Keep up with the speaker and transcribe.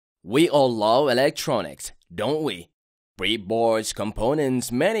We all love electronics, don't we? Breadboards,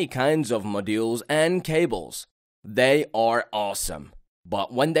 components, many kinds of modules and cables. They are awesome.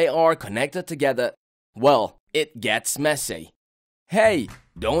 But when they are connected together, well, it gets messy. Hey,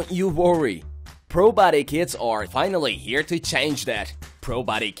 don't you worry. ProBUDDY kits are finally here to change that.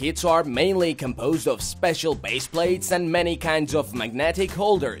 ProBUDDY kits are mainly composed of special base plates and many kinds of magnetic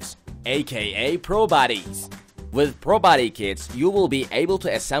holders, aka ProBUDDYs. With ProBUDDY kits, you will be able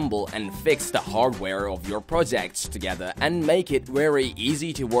to assemble and fix the hardware of your projects together and make it very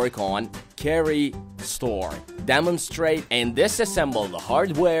easy to work on, carry, store, demonstrate, and disassemble the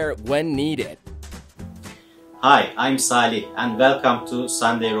hardware when needed. Hi, I'm Salih and welcome to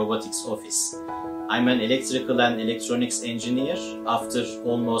Sunday Robotics office. I'm an electrical and electronics engineer. After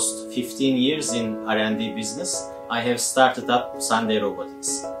almost 15 years in R&D business, I have started up Sunday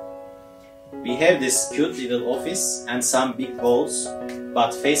Robotics. We have this cute little office and some big goals,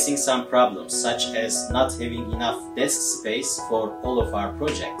 but facing some problems such as not having enough desk space for all of our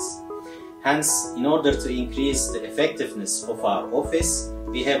projects. Hence, in order to increase the effectiveness of our office,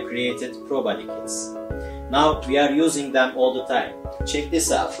 we have created ProBUDDY kits. Now we are using them all the time. Check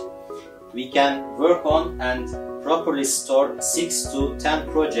this out. We can work on and properly store 6 to 10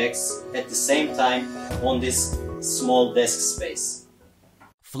 projects at the same time on this small desk space.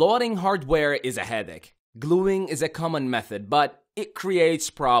 Floating hardware is a headache. Gluing is a common method, but it creates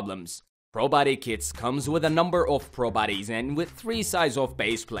problems. ProBUDDY kits comes with a number of ProBUDDYs and with 3 sizes of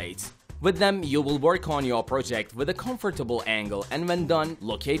base plates. With them, you will work on your project with a comfortable angle, and when done,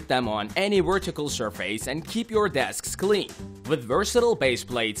 locate them on any vertical surface and keep your desks clean. With versatile base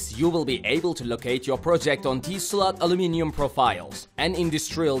plates, you will be able to locate your project on T-slot aluminum profiles and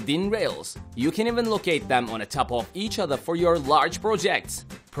industrial DIN rails. You can even locate them on the top of each other for your large projects.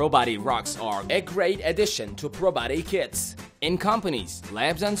 ProBUDDY racks are a great addition to ProBUDDY kits. In companies,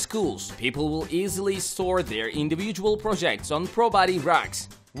 labs and schools, people will easily store their individual projects on ProBUDDY racks.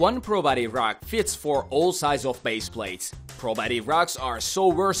 One ProBUDDY rack fits for all sizes of base plates. ProBUDDY racks are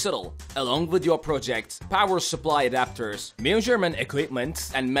so versatile. Along with your projects, power supply adapters, measurement equipment,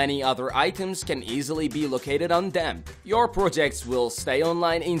 and many other items can easily be located on them. Your projects will stay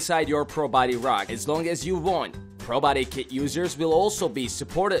online inside your ProBUDDY rack as long as you want. ProBUDDY kit users will also be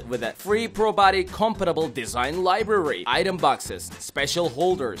supported with a free ProBUDDY compatible design library. Item boxes, special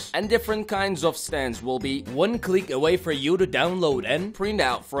holders, and different kinds of stands will be one click away for you to download and print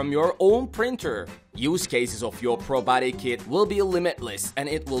out from your own printer. Use cases of your ProBUDDY kit will be limitless, and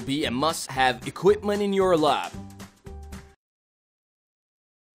it will be a must-have equipment in your lab.